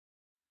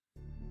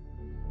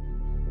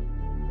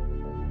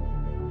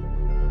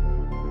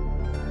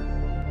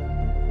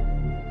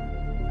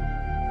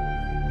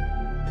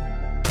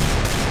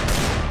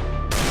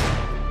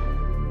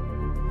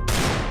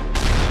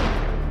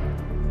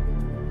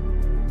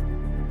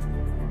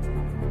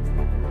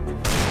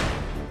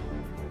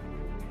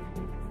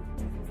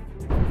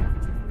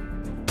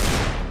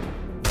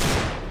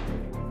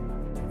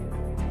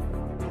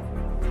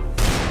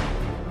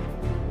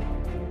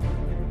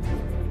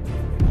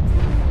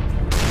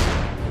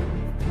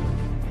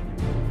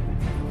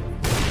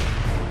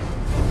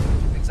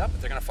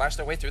to flash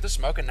their way through the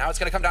smoke, and now it's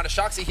going to come down to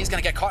Shoxy. He's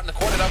going to get caught in the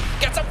corner, though.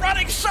 Gets a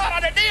running shot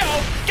on a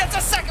Neo. Gets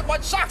a second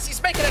one.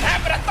 Shoxy's making it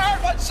happen. A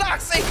third one.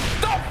 Shoxy.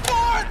 The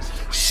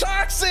fourth.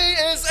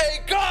 Shoxy is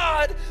a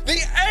god. The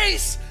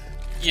ace.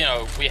 You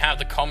know, we have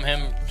the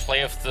Comhem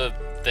play of the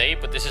day,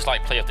 but this is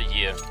like play of the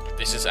year.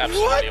 This is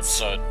absolutely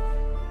absurd.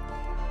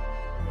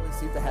 They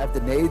seem to have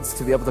the nades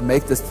to be able to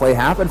make this play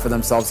happen for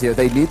themselves here.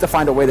 They need to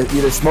find a way to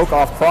either smoke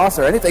off cross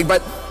or anything,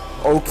 but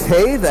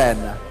okay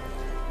then.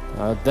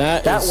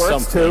 That is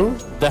works something.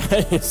 too.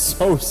 That is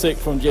so sick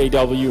from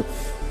JW.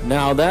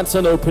 Now that's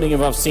an opening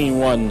if I've seen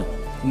one.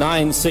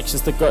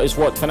 9-6 is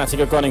what Fnatic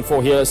are gunning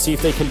for here. Let's see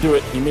if they can do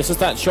it. He misses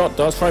that shot,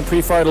 does try and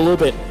pre-fire it a little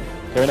bit.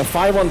 They're in a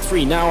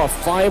 5-on-3, now a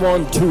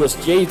 5-on-2 as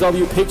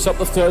JW picks up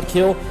the third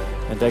kill,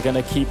 and they're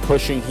gonna keep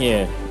pushing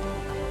here.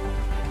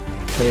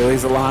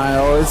 Kaylee's alive.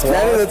 Oh, it's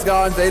Kenny that's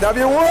gone.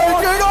 JW,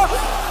 what?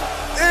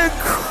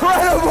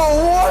 Incredible,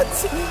 what?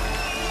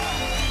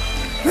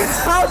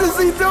 How does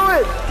he do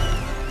it?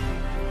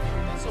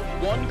 That's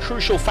one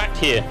crucial fact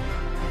here.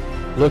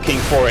 Looking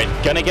for it,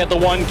 gonna get the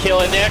one kill,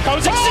 and there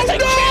comes Existing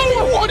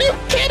kill! What are you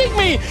kidding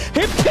me?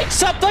 He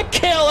picks up the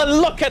kill, and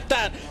look at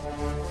that!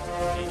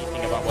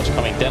 Anything about what's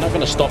coming, they're not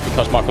gonna stop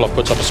because Markelov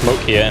puts up a smoke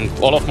here, and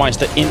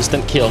Olofmeister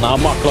instant kill. Now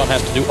Markelov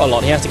has to do a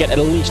lot, he has to get at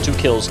least 2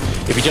 kills.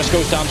 If he just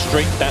goes down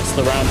straight, that's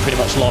the round pretty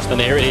much lost, and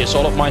there it is.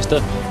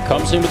 Olofmeister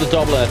comes in with a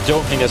double, and I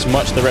don't think there's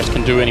much the rest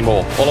can do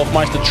anymore.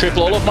 Olofmeister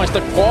triple,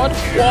 Olofmeister quad,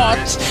 what?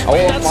 That's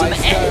an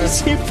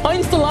ace! He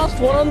finds the last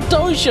one on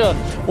Doja!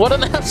 What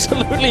an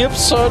absolutely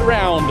absurd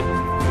round!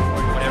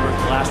 Whatever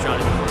the last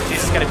round,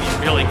 this is going to be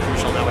really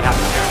crucial now what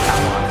happens here in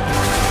Catalan.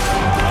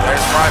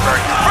 There's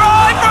Freiberg.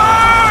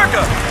 Freiberg!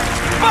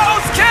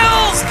 Both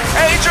kills!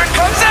 Adrian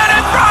comes in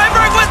and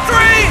Freiberg with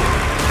 3!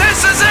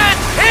 This is it!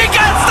 He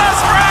gets the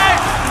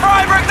spray!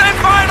 Freiberg, they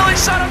finally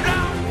shut him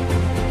down!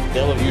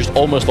 They'll have used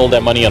almost all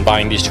their money on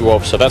buying these 2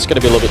 off, so that's going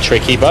to be a little bit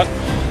tricky, but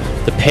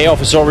the payoff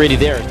is already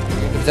there.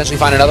 Potentially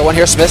find another one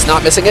here. Smith's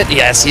not missing it.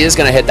 Yes, he is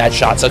going to hit that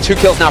shot. So 2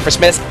 kills now for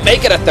Smith.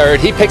 Make it a third.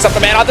 He picks up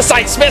the man on the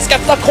side. Smith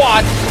gets the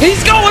quad.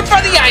 He's going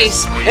for the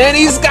ice, and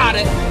he's got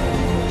it.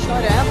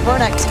 Schneider and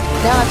Vernax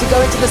now have to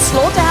go into the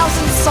slaughterhouse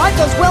inside.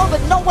 Goes well,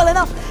 but not well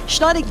enough.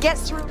 Schneider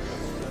gets through.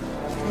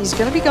 He's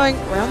going to be going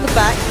around the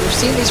back. We've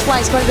seen these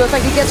flanks going into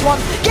effect. He gets one,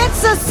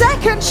 gets a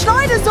second.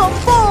 Schneider's on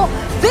 4.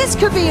 This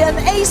could be an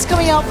ace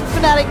coming out for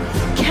Fnatic.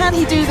 Can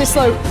he do this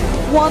though?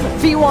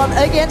 1v1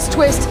 against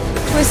Twist.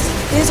 Twist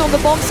is on the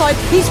bomb side.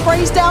 He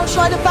sprays down.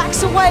 Schneider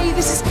backs away.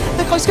 This is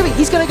the close coming.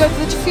 He's going to go for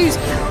the defuse.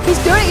 He's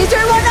doing it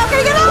right now. Can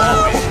he get it?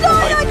 Oh,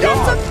 Schneider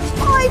gets a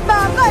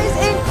 5-man. That is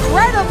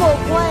incredible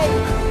play.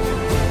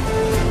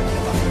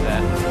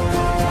 There.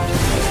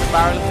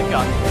 Barrel of the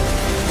gun.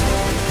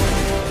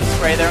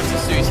 Spray there onto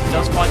Zeus. He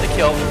does find the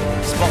kill.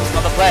 Spots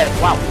another player.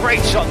 Wow,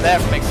 great shot there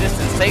from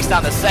Existence. Takes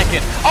down the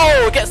second.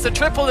 Oh, gets the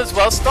triple as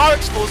well. Stark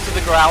falls to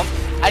the ground.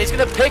 And he's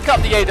going to pick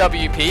up the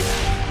AWP.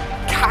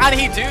 Can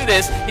he do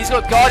this? He's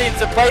got Guardian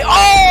to play.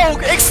 Oh!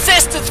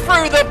 Existence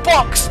through the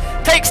box.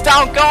 Takes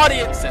down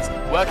Guardian.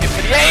 Working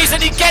for the ace,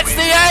 and he gets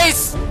the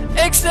ace!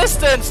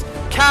 Existence!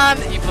 Can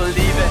he believe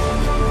it?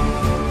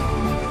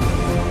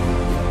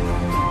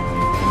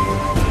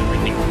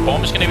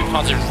 Bomb is going to be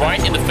planted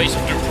right in the face of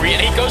Dupree,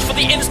 and he goes for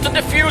the instant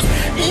defuse.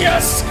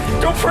 Yes!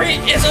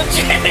 Dupree is a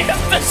genius!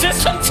 This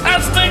is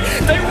fantastic!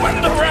 They win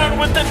the round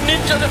with the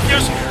ninja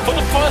defuse for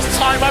the first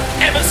time I've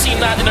ever seen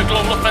that in a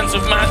global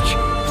offensive match.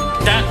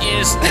 That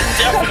is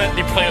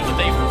definitely play of the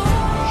day.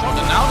 Shot,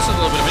 and now there's a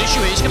little bit of an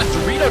issue here. He's going to have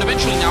to reload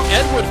eventually now.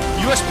 Edward,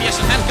 USPS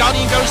in hand.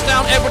 Guardian goes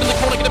down. Edward in the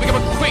corner, going to become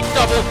a quick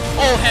double.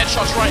 All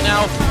headshots right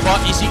now, but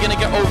is he going to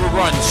get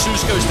overrun?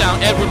 Zeus goes down.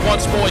 Edward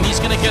once more, and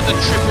he's going to get the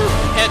triple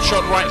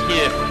headshot right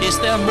here. Is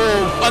there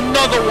more?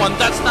 Another one.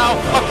 That's now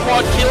a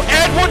quad kill.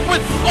 Edward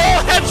with all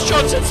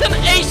headshots. It's an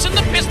ace in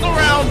the pistol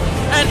round,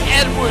 and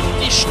Edward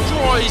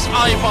destroys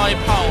Ivi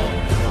Powell.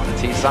 On the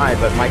T side,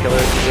 but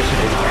Michaela's position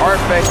is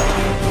perfect.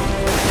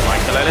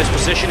 Michaela's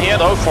position here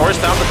though,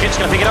 Forrest down the pitch,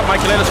 going to pick it up,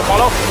 Michaela's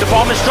follow, the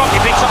bomb is dropped, he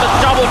picks up the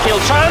double kill,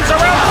 turns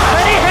around,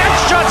 and he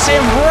headshots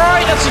him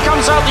right as he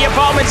comes out the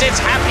apartments. It's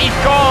happy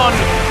gone.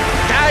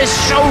 That is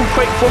so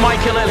quick for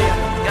Michaela.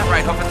 Yeah,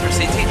 right, hoping through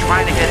CT,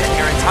 trying to get in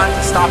here in time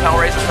to stop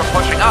Hellraisers from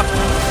pushing up.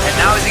 And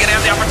now is he going to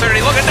have the opportunity?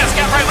 Look at this,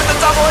 get right with the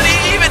double, and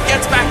he even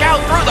gets back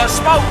out through the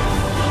smoke.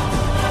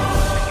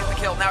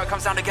 Now it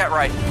comes down to Get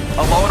Right.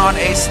 Alone on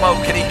a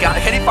slope. Can he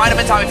find him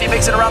in time? If he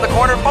makes it around the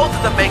corner, both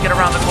of them make it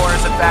around the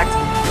corners, in fact.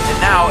 And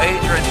now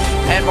Adrian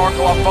and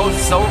Markelov both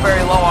so very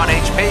low on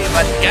HP,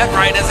 but Get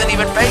Right isn't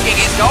even faking.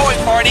 He's going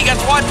for it. He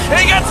gets 1.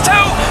 He gets 2.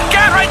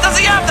 Get Right, does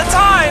he have the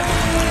time?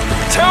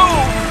 2,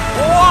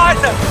 1.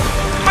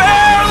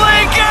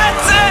 Barely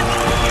gets it.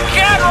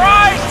 Get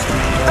Right.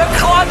 The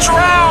clutch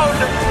round.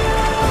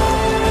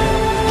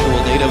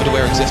 We'll need over to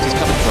where Exist is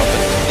coming from,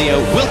 but Neo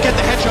will get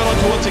the headshot on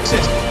towards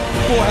Exist.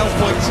 4 health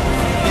points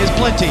is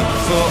plenty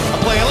for a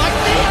player like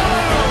Neo!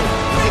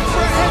 Big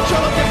for a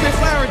headshot on Jeffrey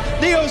Flaren.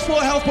 Neo's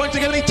 4 health points are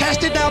going to be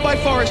tested now by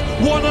Forrest.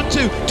 1 on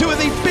 2. 2 of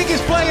the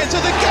biggest players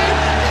of the game.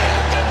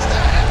 Neo gets the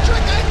hat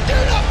trick. I do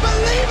not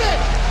believe it!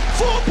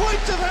 4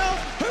 points of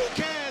health. Who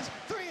cares?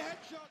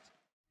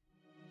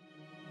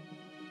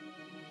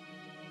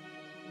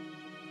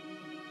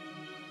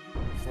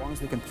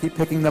 We can keep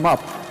picking them up.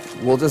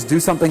 We'll just do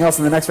something else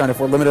in the next round if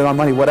we're limited on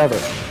money, whatever.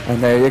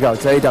 And there you go.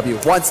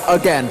 JW once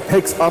again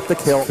picks up the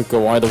kill. Could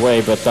go either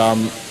way, but oh,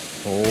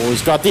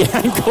 he's got the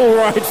ankle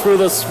right through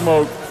the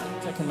smoke.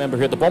 Second member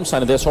here at the bomb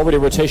side, and there's already a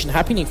rotation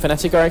happening.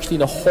 Fnatic are actually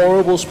in a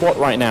horrible spot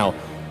right now.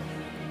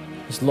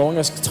 As long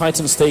as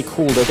Titans stay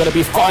cool, they're going to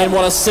be fine.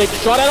 What a sick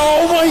shot. And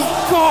oh my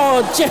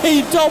god,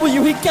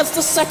 JW, he gets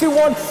the second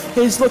one.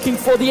 He's looking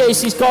for the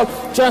ace. He's got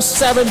just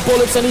 7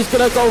 bullets and he's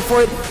going to go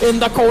for it in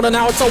the corner.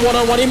 Now it's a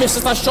one-on-one. He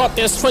misses that shot.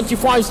 There's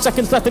 25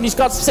 seconds left and he's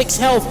got 6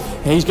 health.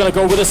 And he's going to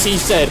go with a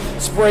C-set.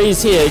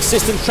 Sprays here.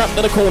 Existence trapped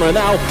in the corner.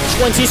 Now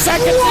 20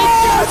 seconds.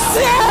 What?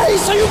 The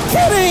ace? Are you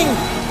kidding?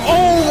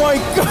 Oh my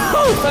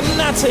god,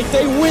 Fnatic,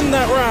 they win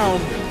that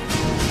round.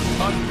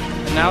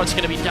 Now it's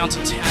going to be down to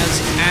Taz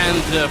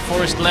and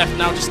Forrest left.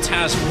 Now just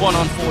Taz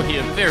 1-on-4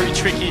 here. Very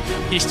tricky.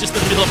 He's just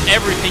in the middle of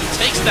everything.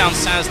 Takes down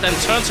Saz, then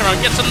turns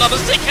around, gets another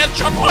sick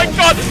headshot. My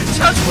god!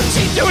 Taz, what is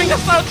he doing?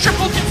 That's now a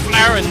triple kill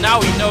flare, and now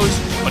he knows,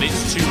 but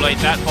it's too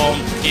late. That bomb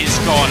is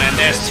gone, and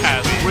there's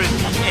Taz with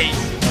the ace.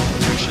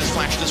 Has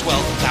flashed as well.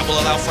 That will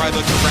allow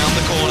Freiburg to round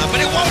the corner, but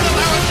it won't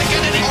allow him to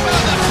get any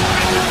further.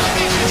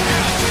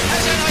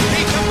 As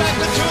NIP come back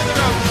with 2 in a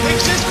row.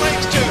 Exist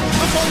makes 2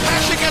 before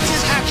Pasha gets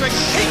his hat-trick.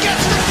 He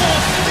gets the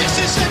 4th. This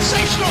is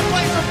sensational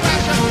play from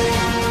Pasha.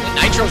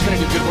 Nitro's going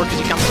to do good work as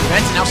he comes to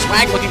vents. Now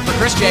Swag looking for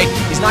Chris J.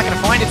 He's not going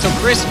to find it, so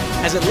Chris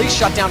has at least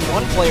shut down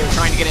 1 player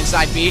trying to get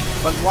inside B.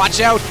 But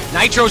watch out,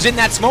 Nitro's in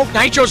that smoke.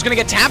 Nitro's going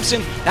to get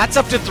Tapson. That's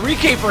up to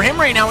 3K for him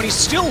right now, and he's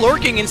still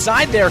lurking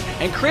inside there.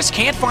 And Chris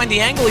can't find the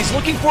angle. He's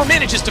looking for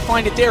manages to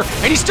find it there,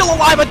 and he's still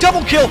alive. A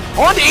double kill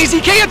onto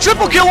AZK, a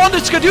triple kill onto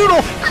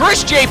Skadoodle.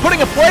 Chris J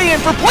putting a play in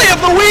for play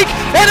of the week,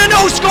 and a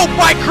no-scope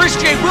by Chris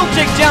J will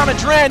take down a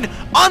Dren.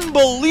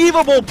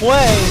 Unbelievable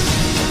play.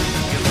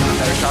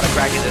 Better shot at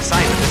cracking this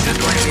site, but this is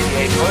going to be the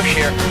A push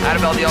here. Out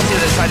of LDLC,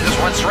 this side just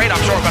runs straight up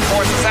short, but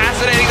Forrest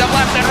assassinating them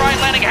left and right,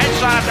 landing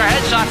headshot after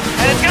headshot,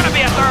 and it's going to be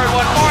a third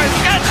one. Forrest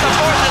gets the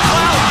 4th as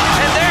well,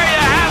 and there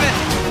you have it.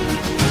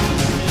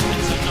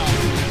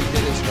 He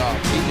did his job.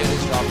 He did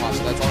his job,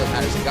 Masha. That's all that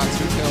matters. He got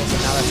 2 kills,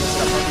 and now that's a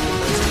step up.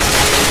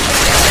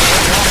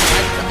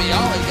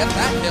 He gets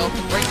that kill,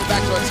 brings it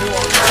back to a 2-on-3.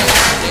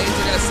 Danes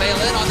are going to sail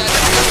in on that.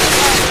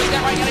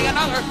 Get right, getting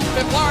another.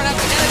 Lauren has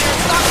to get in here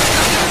and stop it,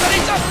 but he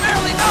just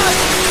barely does.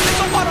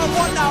 It's a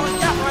 1-on-1 now, and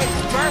Get Right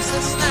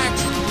versus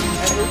Snacks.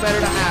 And who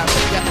better to have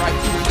than Get Right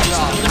to do the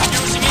job?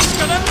 He's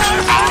going to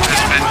know.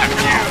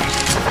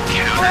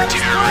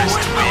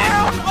 Counter-terrorist win.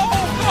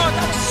 Oh god,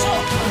 that's so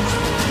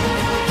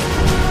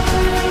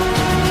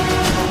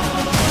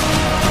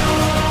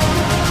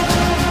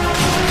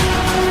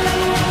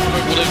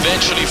Will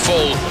eventually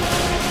fall,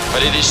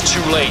 but it is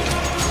too late.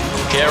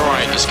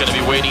 Geralt is going to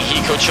be waiting.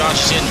 Hiko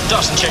charges in,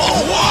 doesn't check.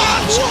 Oh,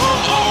 what?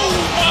 Oh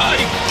my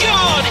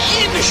god!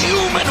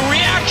 Inhuman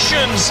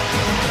reactions!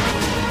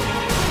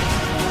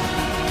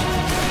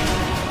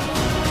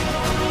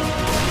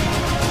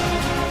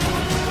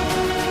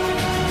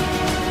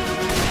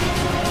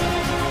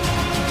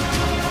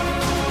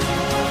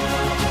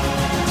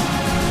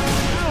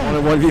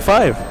 Only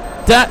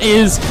 1v5. That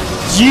is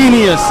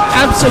genius.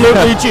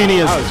 Absolutely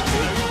genius.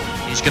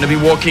 He's going to be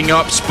walking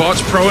up,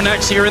 spots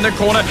Pronax here in the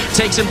corner,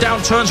 takes him down,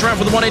 turns around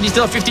for the 180,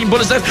 still 15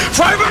 bullets left.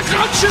 Freiburg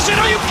launches it,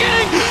 are you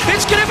kidding?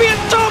 It's going to be a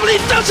double,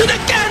 he does it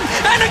again,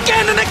 and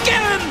again, and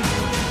again!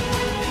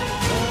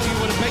 You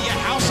would have bet your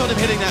house on him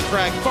hitting that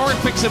frag.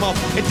 Forrest picks him off.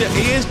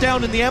 He is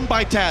down in the M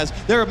by Taz.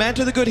 They're a man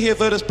to the good here,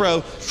 Virtus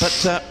Pro, but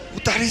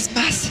that is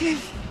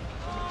massive.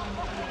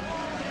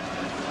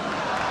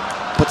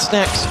 But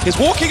Snacks is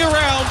walking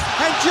around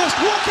and just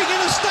walking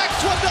in a Snacks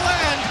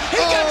wonderland.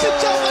 He gets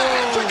himself a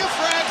hat-trick of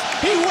frags.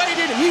 He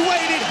waited,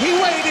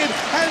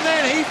 and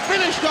then he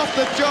finished off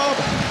the job.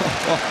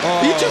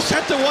 You just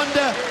had to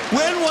wonder,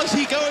 when was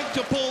he going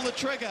to pull the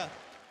trigger?